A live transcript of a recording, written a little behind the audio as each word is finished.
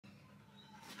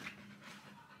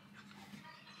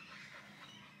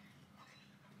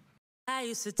I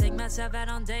used to take myself out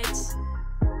on dates.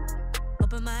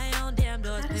 Open my own damn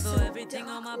doors, pay for everything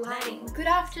on my plate. Good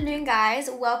afternoon, guys.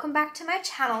 Welcome back to my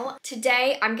channel.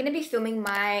 Today, I'm gonna be filming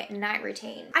my night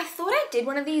routine. I thought I did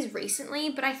one of these recently,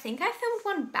 but I think I filmed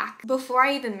one back before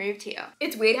I even moved here.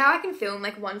 It's weird how I can film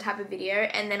like one type of video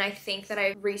and then I think that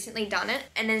I've recently done it,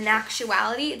 and in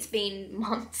actuality, it's been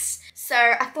months. So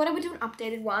I thought I would do an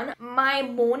updated one. My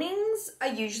mornings are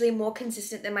usually more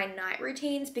consistent than my night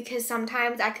routines because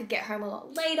sometimes I could get home a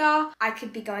lot later. I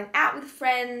could be going out with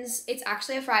friends. It's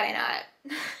actually a Friday night.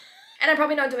 And I'm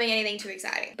probably not doing anything too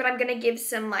exciting, but I'm gonna give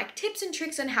some like tips and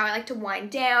tricks on how I like to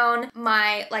wind down,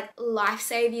 my like life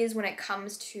saviors when it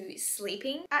comes to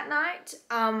sleeping at night,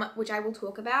 which I will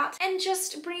talk about, and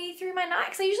just bring you through my night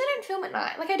because I usually don't film at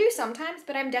night. Like I do sometimes,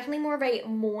 but I'm definitely more of a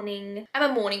morning,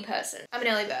 I'm a morning person. I'm an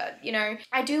early bird, you know?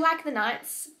 I do like the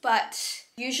nights, but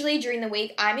usually during the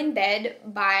week, I'm in bed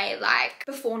by like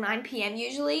before 9 p.m.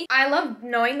 usually. I love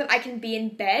knowing that I can be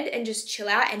in bed and just chill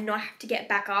out and not have to get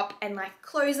back up and like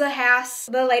close the house.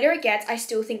 The later it gets, I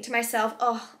still think to myself,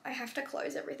 oh, I have to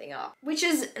close everything up, which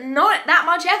is not that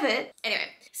much effort. Anyway,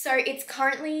 so it's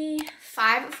currently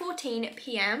 5:14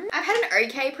 p.m. I've had an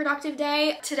okay productive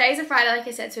day. Today's a Friday, like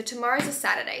I said, so tomorrow's a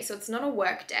Saturday, so it's not a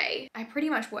work day. I pretty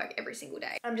much work every single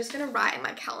day. I'm just gonna write in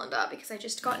my calendar because I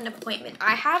just got an appointment.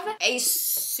 I have a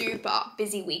super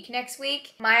busy week next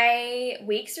week. My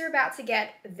weeks are about to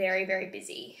get very, very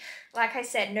busy. Like I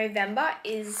said, November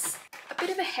is a bit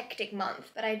of a hectic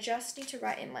month, but I just need to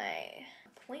write in my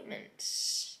appointment.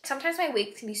 Sometimes my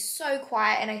weeks can be so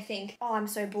quiet and I think, oh, I'm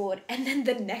so bored. And then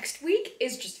the next week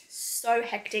is just so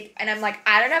hectic. And I'm like,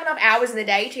 I don't have enough hours in the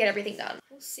day to get everything done.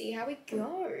 We'll see how we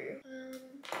go.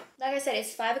 Like I said,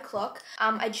 it's 5 o'clock.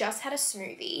 I just had a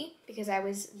smoothie because I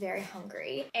was very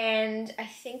hungry. And I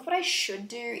think what I should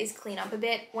do is clean up a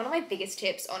bit. One of my biggest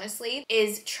tips, honestly,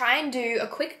 is try and do a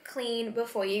quick clean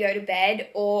before you go to bed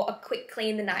or a quick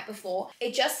clean the night before.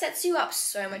 It just sets you up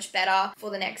so much better for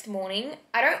the next morning.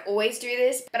 I don't always do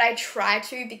this, but I try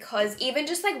to because even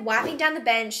just like wiping down the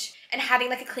bench and having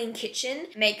like a clean kitchen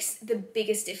makes the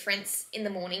biggest difference in the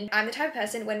morning. I'm the type of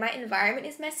person, when my environment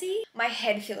is messy, my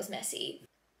head feels messy.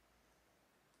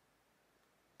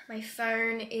 My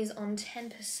phone is on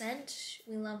 10%.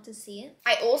 We love to see it.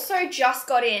 I also just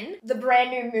got in the brand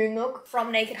new moon milk from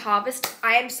Naked Harvest.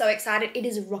 I am so excited. It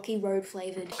is Rocky Road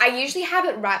flavored. I usually have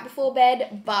it right before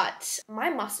bed, but my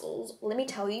muscles, let me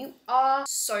tell you, are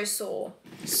so sore.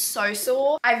 So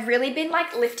sore. I've really been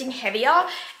like lifting heavier,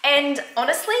 and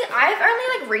honestly, I've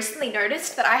only like recently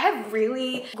noticed that I have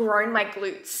really grown my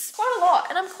glutes quite a lot,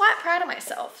 and I'm quite proud of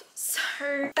myself.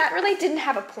 So that really didn't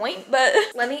have a point, but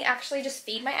let me actually just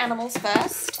feed my animals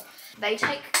first. They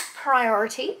take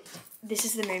priority. This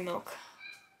is the moon milk.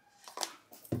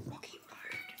 Rocky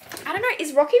Road. I don't know,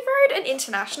 is Rocky Road an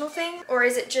international thing or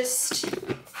is it just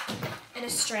an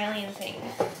Australian thing?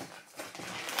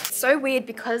 It's so weird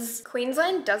because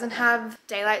Queensland doesn't have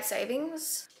daylight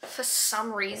savings for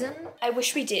some reason. I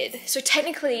wish we did. So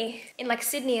technically in like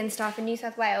Sydney and stuff in New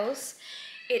South Wales,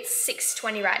 it's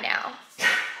 6:20 right now.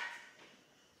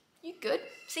 You good?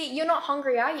 See, you're not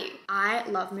hungry, are you? I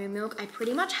love moon milk. I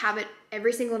pretty much have it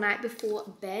every single night before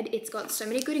bed. It's got so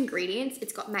many good ingredients.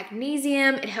 It's got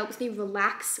magnesium. It helps me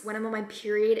relax when I'm on my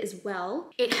period as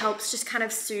well. It helps just kind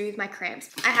of soothe my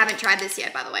cramps. I haven't tried this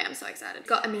yet, by the way. I'm so excited. It's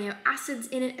got amino acids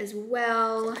in it as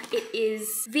well. It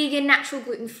is vegan, natural,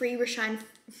 gluten-free,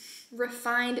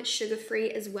 refined sugar-free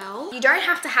as well. You don't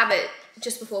have to have it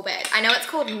just before bed. I know it's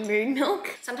called moon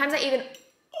milk. Sometimes I even...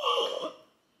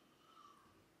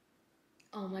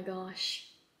 Oh my gosh,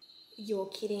 you're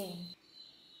kidding.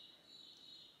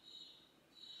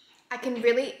 I can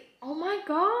really, oh my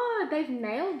God, they've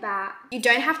nailed that. You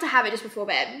don't have to have it just before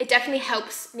bed. It definitely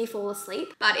helps me fall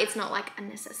asleep, but it's not like a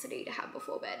necessity to have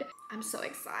before bed. I'm so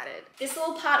excited. This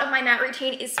little part of my night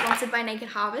routine is sponsored by Naked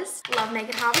Harvest. Love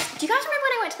Naked Harvest. Do you guys remember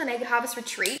when I went to the Naked Harvest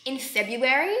retreat in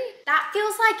February? That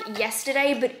feels like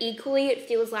yesterday, but equally it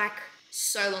feels like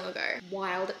so long ago.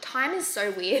 Wild. Time is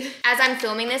so weird. As I'm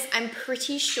filming this, I'm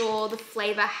pretty sure the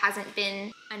flavor hasn't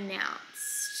been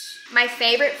announced. My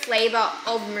favorite flavor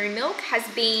of moon milk has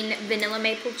been vanilla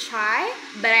maple chai,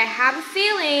 but I have a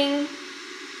feeling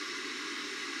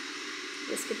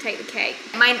this could take the cake.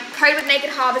 My code with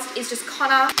Naked Harvest is just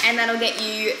Conagh, and that'll get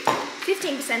you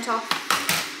 15% off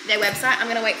their website. I'm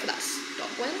gonna wait for that stop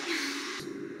boiling.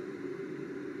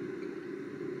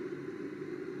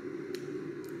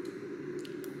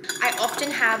 I often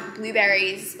have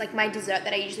blueberries, like my dessert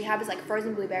that I usually have is like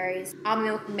frozen blueberries, almond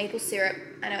milk, maple syrup,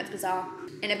 I know it's bizarre,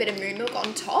 and a bit of moon milk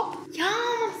on top.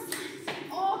 Yum!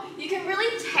 Oh, you can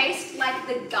really taste like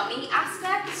the gummy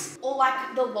aspect or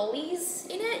like the lollies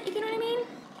in it, if you know what I mean.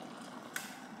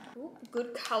 Ooh,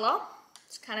 good color.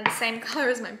 It's kind of the same color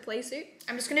as my play suit.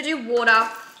 I'm just gonna do water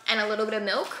and a little bit of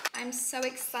milk. I'm so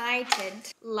excited.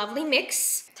 Lovely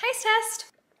mix. Taste test.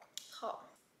 Oh.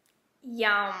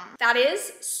 Yum. That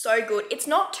is so good. It's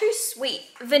not too sweet.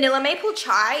 Vanilla maple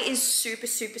chai is super,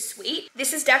 super sweet.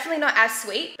 This is definitely not as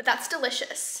sweet, but that's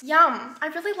delicious. Yum. I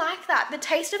really like that. The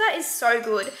taste of that is so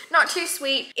good. Not too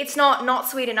sweet. It's not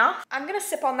sweet enough. I'm gonna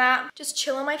sip on that. Just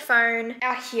chill on my phone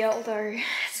out here, although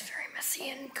it's very messy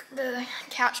and the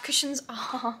couch cushions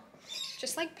are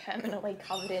just like permanently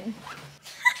covered in.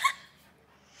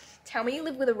 Tell me you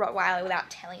live with a Rottweiler without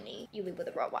telling me you live with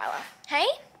a Rottweiler. Hey?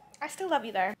 I still love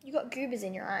you though. You got goobers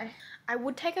in your eye. I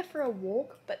would take her for a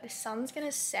walk, but the sun's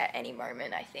gonna set any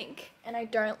moment, I think. And I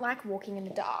don't like walking in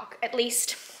the dark. At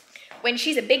least when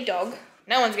she's a big dog,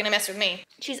 no one's gonna mess with me.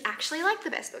 She's actually like the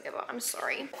best dog ever. I'm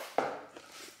sorry.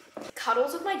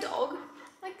 Cuddles with my dog.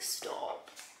 Like, stop.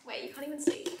 Wait, you can't even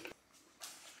see.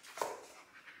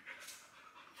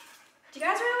 Do you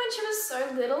guys remember when she was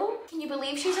so little? Can you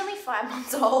believe she's only 5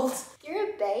 months old?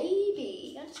 You're a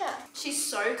baby, aren't you? She's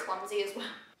so clumsy as well.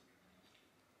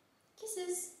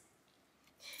 Kisses.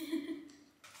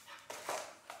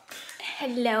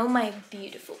 Hello, my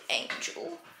beautiful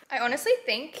angel. I honestly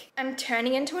think I'm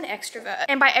turning into an extrovert.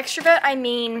 And by extrovert, I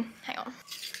mean, hang on.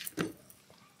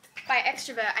 By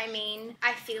extrovert, I mean,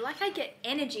 I feel like I get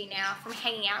energy now from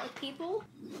hanging out with people.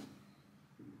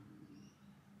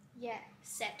 Yeah,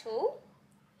 settle.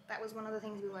 That was one of the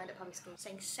things we learned at public school.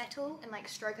 Saying settle and like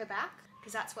stroke her back,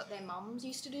 because that's what their mums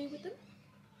used to do with them.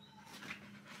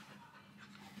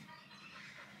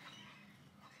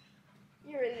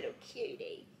 You're a little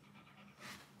cutie.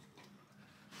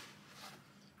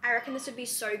 I reckon this would be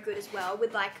so good as well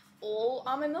with like all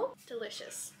almond milk.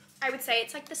 Delicious. I would say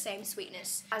it's like the same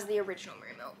sweetness as the original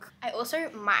Moo milk. I also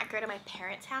might go to my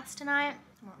parents' house tonight.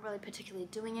 I'm not really particularly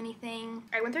doing anything.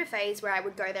 I went through a phase where I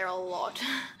would go there a lot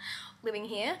living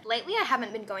here. Lately, I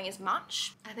haven't been going as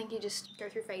much. I think you just go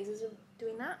through phases of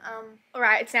doing that. All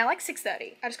right, it's now like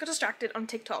 6:30. I just got distracted on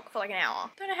TikTok for like an hour.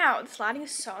 Don't know how, this lighting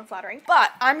is so unflattering.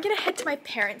 But I'm gonna head to my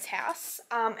parents' house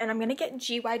and I'm gonna get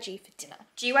GYG for dinner.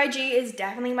 GYG is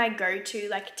definitely my go-to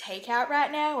like takeout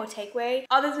right now or takeaway.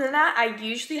 Other than that, I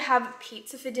usually have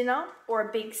pizza for dinner or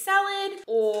a big salad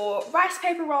or rice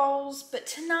paper rolls. But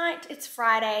tonight, it's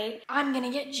Friday, I'm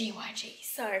gonna get GYG.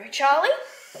 So, Charlie,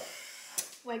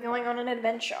 we're going on an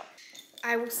adventure.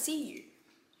 I will see you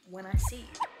when I see you.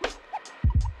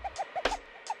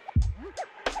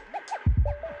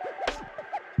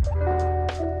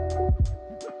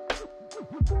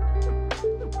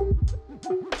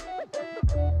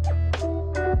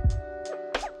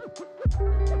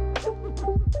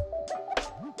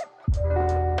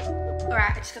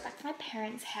 Alright, I just got back to my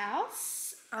parents'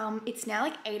 house. It's now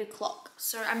like 8 o'clock,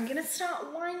 so I'm gonna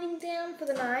start winding down for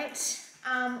the night.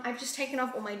 I've just taken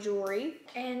off all my jewelry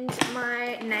and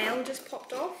my nail just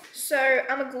popped off, so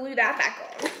I'm gonna glue that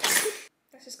back on.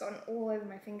 That's just gotten all over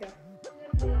my finger.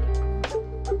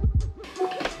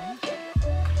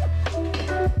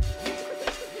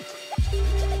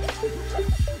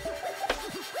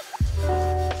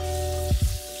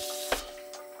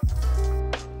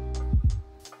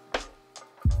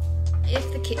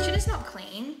 If the kitchen is not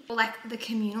clean, or like the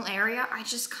communal area, I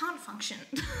just can't function.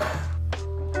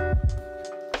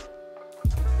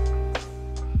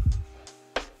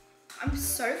 I'm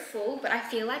so full, but I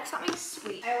feel like something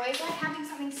sweet. I always like having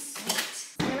something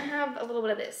sweet. I'm gonna have a little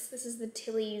bit of this. This is the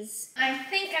Tilly's. I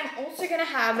think I'm also gonna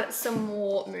have some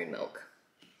more Moo milk.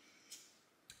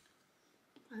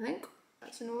 I think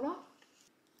that's in order.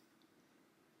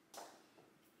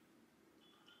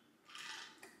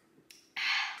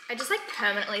 I just like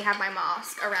permanently have my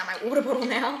mask around my water bottle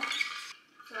now,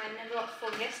 so I never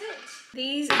forget it.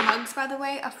 These mugs, by the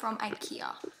way, are from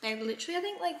IKEA. They're literally, I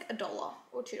think, like $1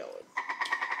 or $2.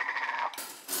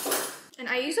 And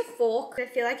I use a fork. I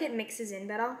feel like it mixes in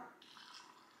better.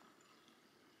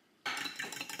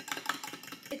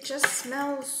 It just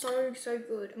smells so, so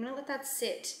good. I'm gonna let that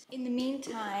sit. In the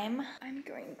meantime, I'm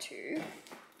going to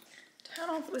turn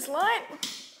off this light.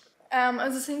 I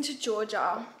was listening to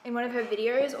Georgia in one of her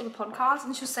videos or the podcast,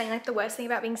 and she was saying like the worst thing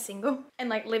about being single and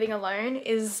like living alone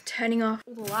is turning off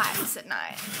all the lights at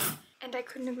night. And I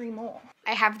couldn't agree more.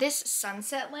 I have this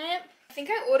sunset lamp. I think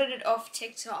I ordered it off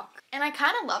TikTok and I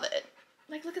kind of love it.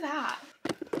 Like, look at that.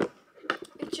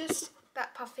 It just,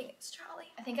 that puffing, it's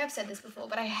Charlie. I think I've said this before,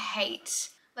 but I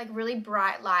hate like really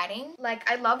bright lighting. Like,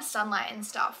 I love sunlight and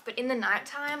stuff, but in the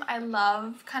nighttime, I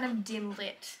love kind of dim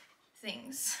lit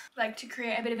things, like to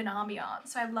create a bit of an ambiance.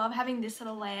 So I love having this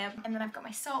little lamp, and then I've got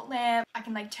my salt lamp. I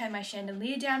can like turn my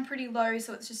chandelier down pretty low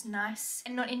so it's just nice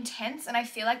and not intense, and I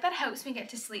feel like that helps me get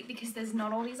to sleep because there's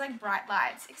not all these like bright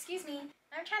lights. Excuse me,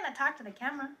 I'm trying to talk to the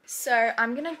camera. So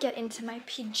I'm gonna get into my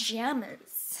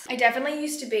pajamas. I definitely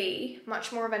used to be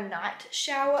much more of a night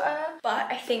showerer, but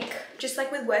I think just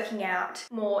like with working out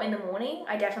more in the morning,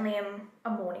 I definitely am a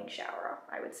morning showerer,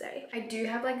 I would say. I do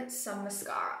have like some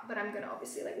mascara, but I'm gonna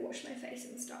obviously like wash my face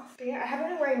and stuff. But yeah, I haven't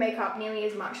been wearing makeup nearly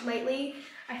as much lately.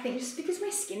 I think just because my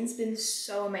skin's been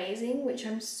so amazing, which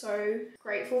I'm so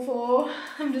grateful for.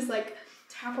 I'm just like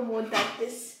tap on wood that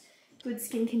this good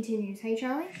skin continues. Hey,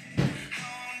 Charlie?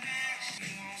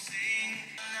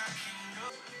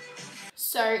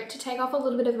 So to take off a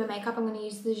little bit of my makeup, I'm going to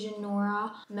use the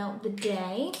JEUNEORA Melt the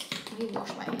Day. Let me wash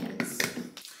my hands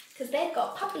because they've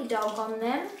got puppy dog on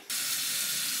them.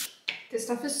 This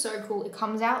stuff is so cool. It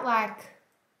comes out like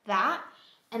that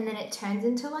and then it turns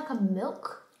into like a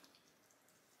milk.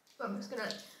 So I'm just going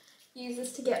to use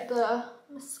this to get the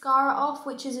mascara off,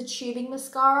 which is a tubing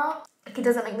mascara. Like it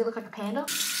doesn't make me look like a panda.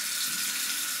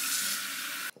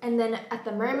 And then at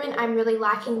the moment, I'm really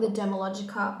liking the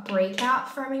Dermalogica Breakout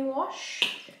Foaming Wash.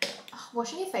 Oh,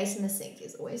 washing your face in the sink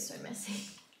is always so messy.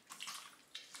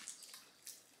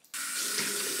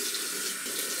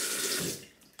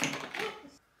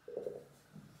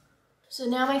 So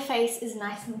now my face is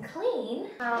nice and clean.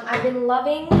 I've been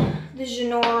loving the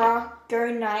JEUNEORA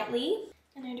Go Nightly.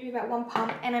 And I do about 1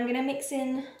 pump. And I'm gonna mix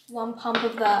in 1 pump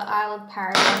of the Isle of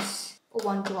Paradise, or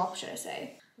 1 drop, should I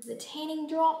say. The tanning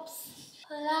drops.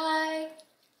 Apply.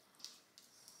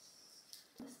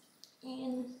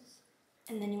 In.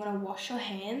 And then you want to wash your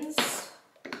hands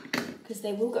because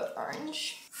they will go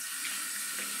orange.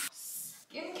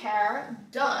 Skincare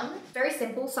done. Very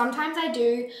simple. Sometimes I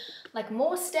do like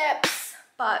more steps,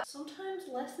 but sometimes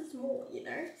less is more, you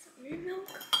know. Some new milk.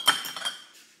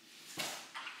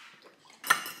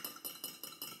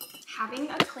 Having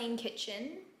a clean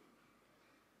kitchen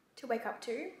to wake up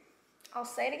to. I'll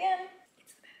say it again.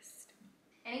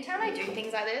 Anytime I do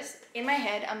things like this, in my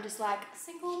head, I'm just like,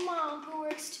 single mom who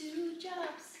works 2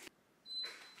 jobs.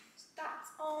 That's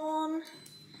on.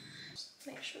 Just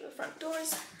make sure the front door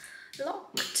is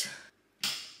locked.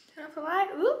 Turn off the light.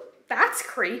 Ooh, that's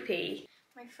creepy.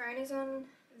 My phone is on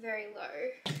very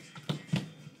low.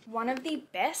 One of the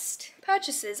best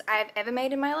purchases I've ever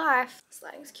made in my life, this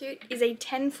lighting's cute, is a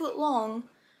 10-foot long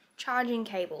charging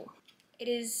cable. It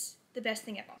is the best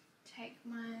thing ever. Take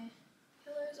my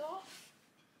pillows off.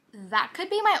 That could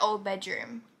be my old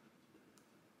bedroom.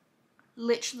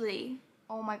 Literally.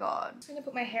 Oh my god. I'm just gonna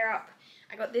put my hair up.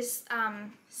 I got this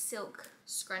silk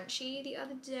scrunchie the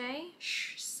other day.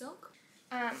 Silk.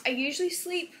 I usually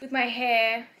sleep with my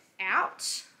hair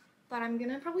out, but I'm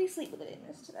gonna probably sleep with it in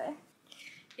this today.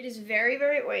 It is very,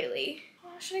 very oily. Oh,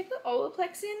 should I put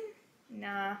Olaplex in?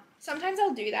 Nah. Sometimes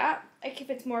I'll do that. Like if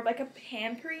it's more of like a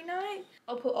pampery night,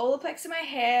 I'll put Olaplex in my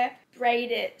hair,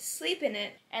 braid it, sleep in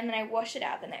it, and then I wash it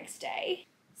out the next day.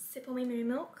 Sip on my moo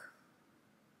milk.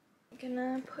 I'm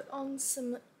gonna put on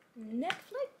some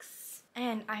Netflix.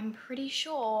 And I'm pretty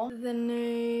sure the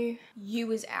new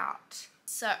You is out.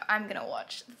 So I'm gonna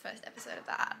watch the first episode of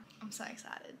that. I'm so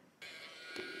excited.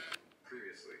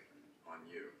 Previously on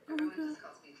You. Oh my god.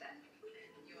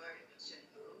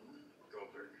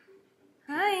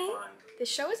 Hi. This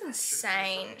show is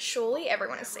insane. Surely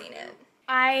everyone has seen it.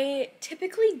 I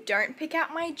typically don't pick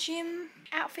out my gym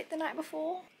outfit the night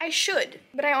before. I should,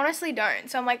 but I honestly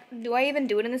don't. So I'm like, do I even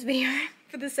do it in this video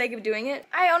for the sake of doing it?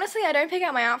 I don't pick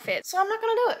out my outfit, so I'm not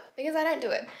gonna do it because I don't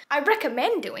do it. I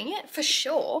recommend doing it for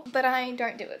sure, but I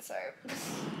don't do it, so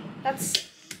that's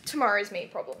tomorrow's me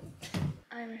problem.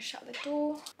 I'm gonna shut the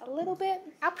door a little bit.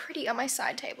 How pretty are my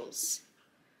side tables?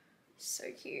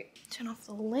 So cute. Turn off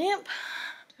the lamp.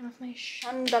 Turn off my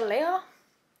chandelier.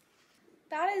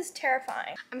 That is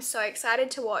terrifying. I'm so excited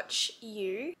to watch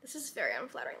You. This is very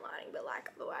unflattering lighting, but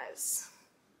like otherwise.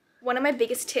 One of my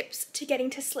biggest tips to getting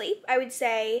to sleep, I would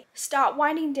say start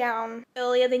winding down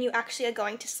earlier than you actually are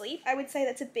going to sleep. I would say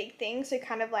that's a big thing. So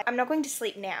kind of like, I'm not going to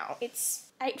sleep now. It's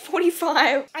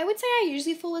 8:45. I would say I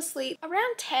usually fall asleep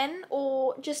around 10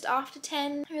 or just after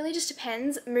 10. It really just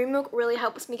depends. Moon milk really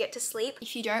helps me get to sleep.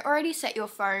 If you don't already set your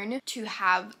phone to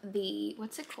have the,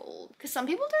 what's it called? Because some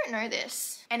people don't know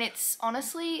this and it's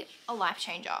honestly a life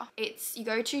changer. It's, you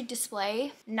go to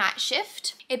display night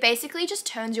shift. It basically just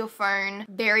turns your phone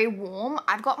very warm.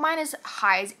 I've got mine as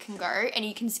high as it can go and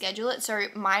you can schedule it. So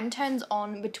mine turns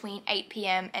on between 8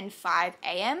 p.m. and 5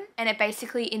 a.m. and it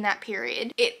basically in that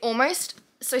period, it almost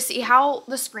So see how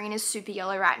the screen is super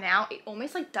yellow right now? It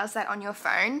almost like does that on your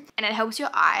phone and it helps your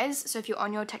eyes. So if you're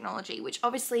on your technology, which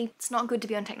obviously it's not good to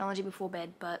be on technology before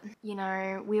bed, but you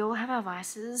know, we all have our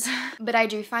vices. But I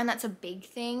do find that's a big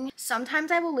thing.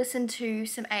 Sometimes I will listen to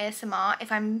some ASMR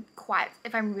if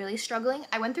I'm really struggling.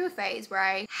 I went through a phase where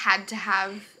I had to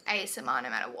have ASMR no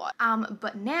matter what.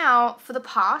 But now for the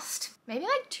past maybe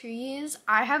like 2 years,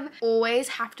 I have always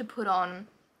have to put on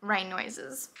rain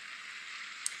noises.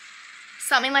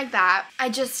 Something like that. I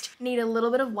just need a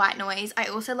little bit of white noise. I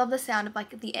also love the sound of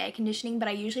like the air conditioning, but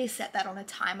I usually set that on a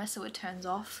timer so it turns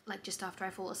off like just after I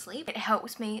fall asleep. It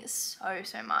helps me so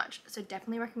much. So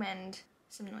definitely recommend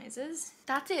some noises.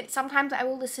 That's it. Sometimes I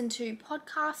will listen to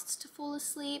podcasts to fall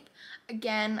asleep.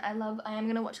 Again, I am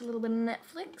gonna watch a little bit of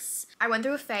Netflix. I went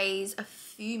through a phase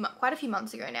quite a few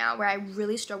months ago now where I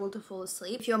really struggled to fall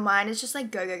asleep. If your mind is just like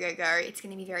go, it's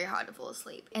gonna be very hard to fall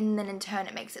asleep. And then in turn,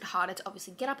 it makes it harder to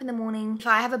obviously get up in the morning. If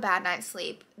I have a bad night's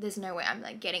sleep, there's no way I'm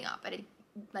like getting up at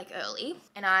early,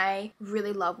 and I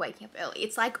really love waking up early.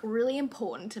 It's like really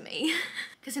important to me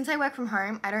because since I work from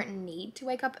home, I don't need to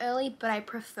wake up early, but I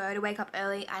prefer to wake up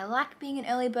early. I like being an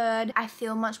early bird. I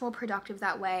feel much more productive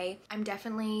that way. I'm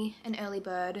definitely an early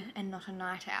bird and not a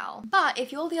night owl. But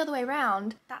if you're the other way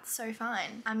around, that's so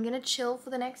fine. I'm gonna chill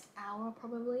for the next hour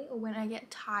probably, or when I get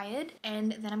tired,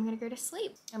 and then I'm gonna go to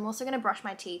sleep. I'm also gonna brush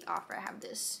my teeth after I have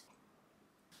this.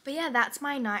 But yeah, that's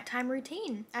my nighttime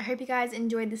routine. I hope you guys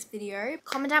enjoyed this video.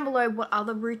 Comment down below what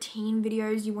other routine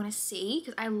videos you want to see,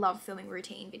 because I love filming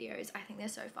routine videos. I think they're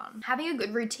so fun. Having a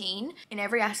good routine in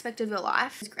every aspect of your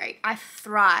life is great. I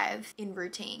thrive in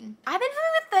routine. I've been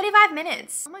filming for 35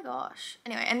 minutes. Oh my gosh.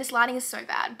 Anyway, and this lighting is so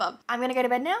bad, but I'm gonna go to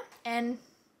bed now and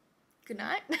good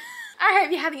night. I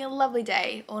hope you're having a lovely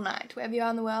day or night, wherever you are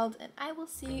in the world, and I will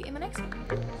see you in my next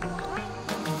one.